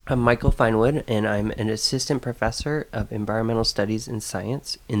I'm Michael Finewood, and I'm an assistant professor of environmental studies and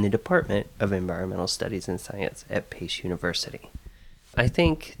science in the Department of Environmental Studies and Science at Pace University. I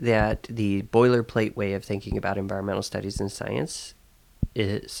think that the boilerplate way of thinking about environmental studies and sciences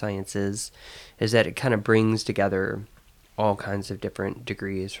is that it kind of brings together all kinds of different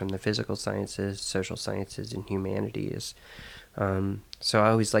degrees from the physical sciences, social sciences, and humanities. So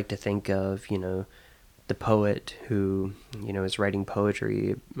I always like to think of, the poet who, is writing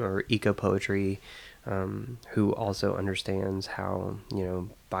poetry or eco-poetry, who also understands how,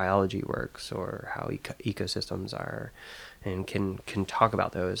 biology works or how ecosystems are and can talk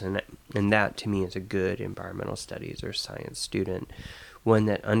about those. And that to me is a good environmental studies or science student, one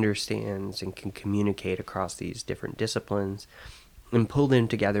that understands and can communicate across these different disciplines and pull them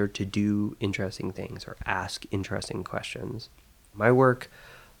together to do interesting things or ask interesting questions. My work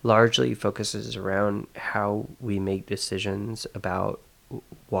largely focuses around how we make decisions about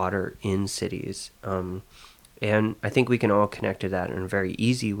water in cities. And I think we can all connect to that in a very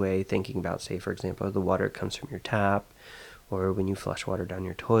easy way, thinking about, say, for example, the water that comes from your tap or when you flush water down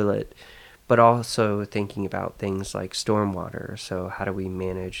your toilet, but also thinking about things like stormwater. So how do we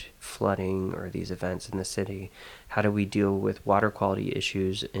manage flooding or these events in the city? How do we deal with water quality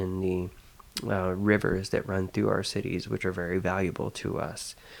issues in the rivers that run through our cities, which are very valuable to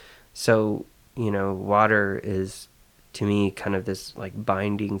us? So, water is, to me, kind of this like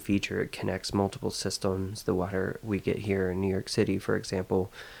binding feature. It connects multiple systems. The water we get here in New York City, for example,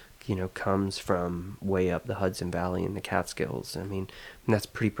 comes from way up the Hudson Valley and the Catskills. I mean, that's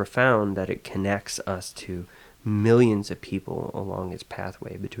pretty profound that it connects us to millions of people along its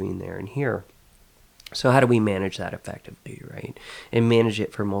pathway between there and here. So how do we manage that effectively, right? And manage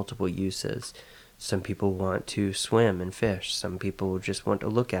it for multiple uses. Some people want to swim and fish. Some people just want to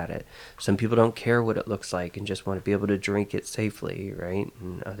look at it. Some people don't care what it looks like and just want to be able to drink it safely, right?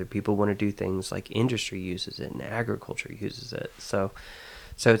 And other people want to do things like industry uses it and agriculture uses it. So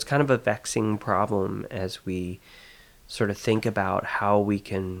it's kind of a vexing problem as we sort of think about how we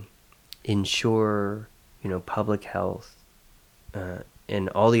can ensure, public health and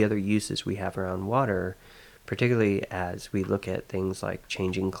all the other uses we have around water, particularly as we look at things like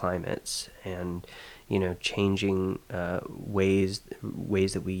changing climates and, changing ways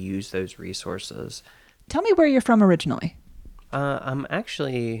that we use those resources. Tell me where you're from originally. I'm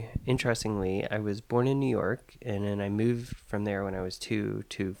actually, interestingly, I was born in New York, and then I moved from there when I was 2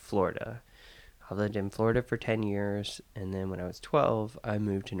 to Florida. I lived in Florida for 10 years, and then when I was 12, I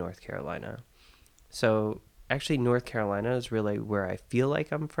moved to North Carolina. So actually, North Carolina is really where I feel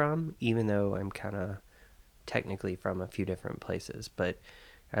like I'm from, even though I'm kind of technically from a few different places. But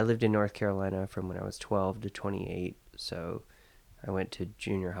I lived in North Carolina from when I was 12 to 28, so I went to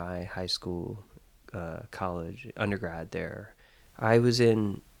junior high, high school, college, undergrad there. I was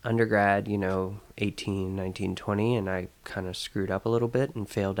in undergrad, 18, 19, 20, and I kind of screwed up a little bit and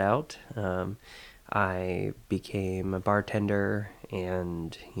failed out. I became a bartender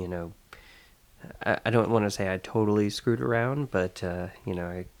and, I don't want to say I totally screwed around, but,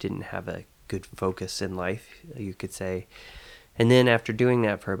 I didn't have a good focus in life, you could say. And then after doing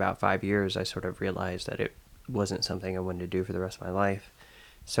that for about 5 years, I sort of realized that it wasn't something I wanted to do for the rest of my life.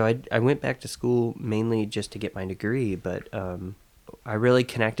 So I went back to school mainly just to get my degree, but I really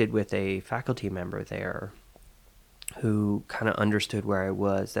connected with a faculty member there who kind of understood where I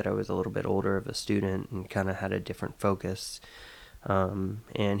was, that I was a little bit older of a student and kind of had a different focus.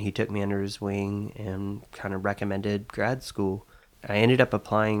 And he took me under his wing and kind of recommended grad school. I ended up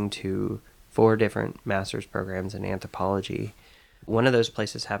applying to 4 different master's programs in anthropology. One of those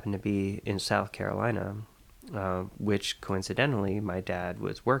places happened to be in South Carolina, which coincidentally my dad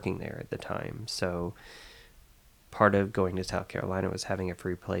was working there at the time. So part of going to South Carolina was having a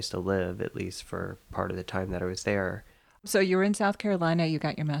free place to live, at least for part of the time that I was there. So you were in South Carolina, you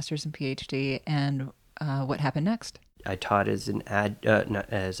got your master's and PhD, and what happened next? I taught as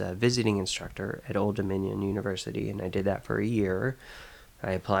as a visiting instructor at Old Dominion University, and I did that for a year.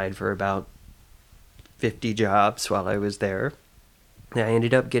 I applied for about 50 jobs while I was there. I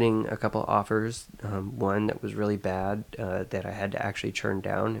ended up getting a couple offers, one that was really bad that I had to actually turn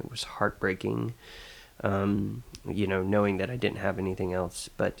down. It was heartbreaking, knowing that I didn't have anything else.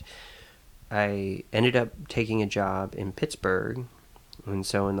 But I ended up taking a job in Pittsburgh. And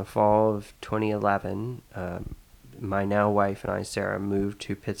so in the fall of 2011, my now wife and I, Sarah, moved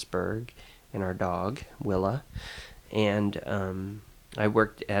to Pittsburgh and our dog, Willa. And I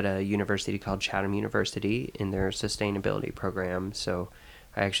worked at a university called Chatham University in their sustainability program. So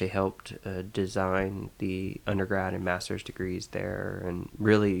I actually helped design the undergrad and master's degrees there and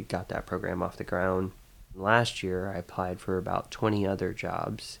really got that program off the ground. Last year, I applied for about 20 other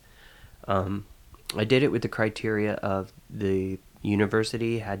jobs. I did it with the criteria of the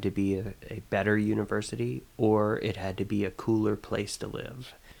university had to be a better university, or it had to be a cooler place to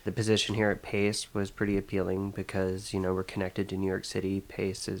live. The position here at Pace was pretty appealing because, we're connected to New York City.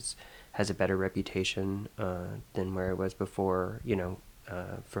 Pace has a better reputation than where it was before,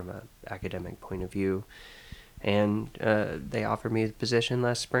 from an academic point of view. And they offered me the position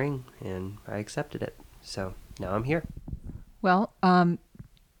last spring, and I accepted it. So now I'm here. Well,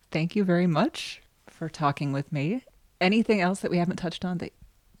 thank you very much for talking with me. Anything else that we haven't touched on that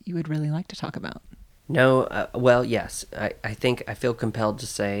you would really like to talk about? No, well, yes. I think I feel compelled to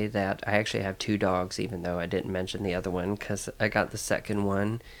say that I actually have two dogs, even though I didn't mention the other one, because I got the second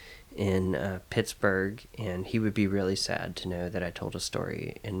one in Pittsburgh, and he would be really sad to know that I told a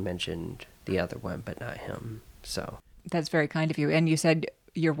story and mentioned the other one, but not him. So That's very kind of you. And you said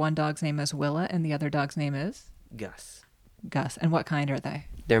your one dog's name is Willa and the other dog's name is? Gus. Gus. And what kind are they?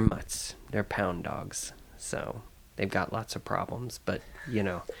 They're mutts. They're pound dogs. So they've got lots of problems, but,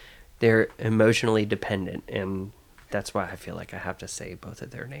 they're emotionally dependent, and that's why I feel like I have to say both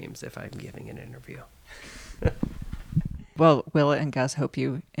of their names if I'm giving an interview. Well, Willa and Gus, hope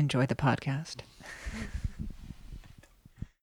you enjoy the podcast.